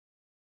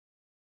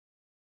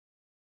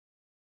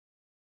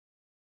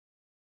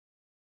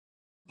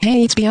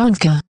Hey, it's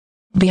Bianca.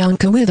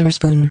 Bianca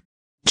Witherspoon.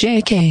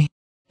 JK.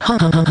 Ha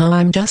ha ha ha,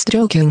 I'm just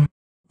joking.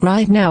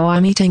 Right now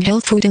I'm eating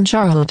health food in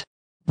Charlotte.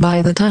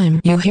 By the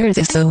time you hear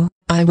this though,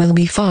 I will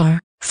be far,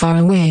 far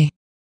away.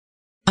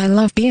 I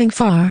love being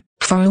far,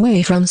 far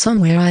away from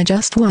somewhere I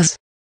just was.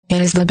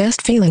 It is the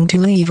best feeling to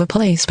leave a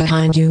place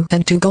behind you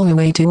and to go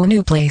away to a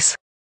new place.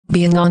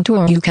 Being on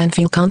tour you can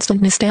feel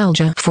constant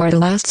nostalgia for the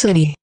last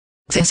city.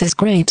 This is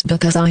great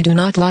because I do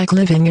not like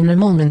living in the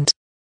moment.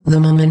 The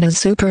moment is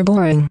super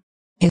boring.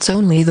 It's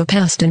only the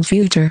past and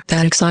future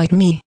that excite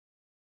me.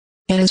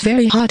 It is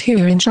very hot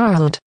here in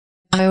Charlotte.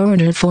 I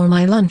ordered for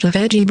my lunch a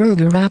veggie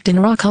burger wrapped in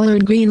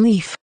raw-colored green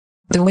leaf.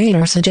 The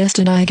waiter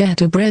suggested I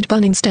get a bread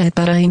bun instead,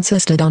 but I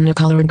insisted on the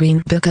colored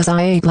green because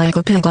I ate like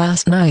a pig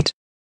last night.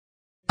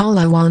 All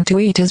I want to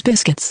eat is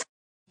biscuits.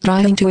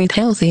 Trying to eat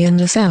healthy in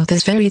the South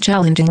is very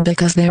challenging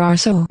because there are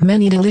so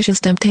many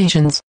delicious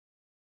temptations.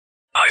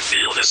 I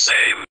feel the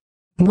same.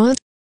 What?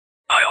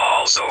 I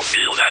also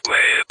feel that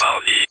way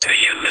about eating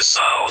in the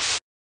South.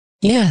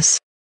 Yes.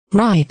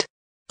 Right.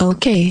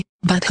 Okay,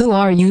 but who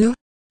are you?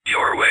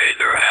 Your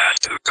waiter had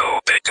to go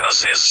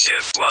because his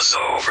shift was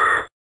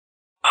over.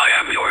 I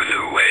am your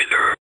new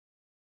waiter.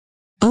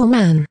 Oh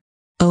man.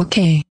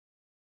 Okay.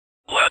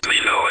 Let me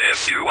know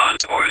if you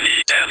want or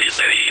need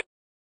anything.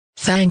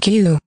 Thank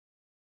you.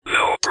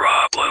 No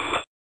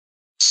problem.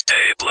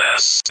 Stay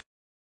blessed.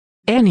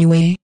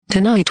 Anyway,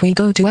 tonight we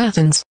go to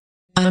Athens.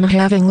 I'm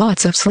having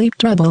lots of sleep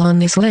trouble on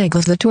this leg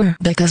of the tour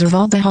because of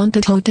all the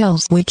haunted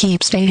hotels we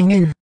keep staying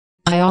in.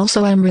 I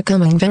also am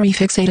becoming very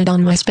fixated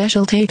on my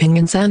special taping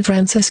in San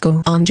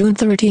Francisco on June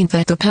 13th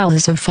at the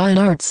Palace of Fine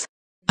Arts.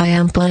 I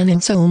am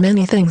planning so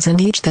many things and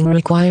each thing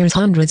requires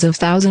hundreds of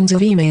thousands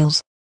of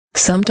emails.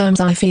 Sometimes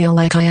I feel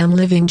like I am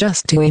living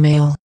just to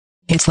email.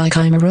 It's like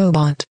I'm a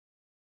robot.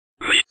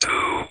 Me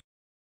too.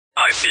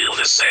 I feel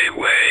the same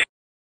way.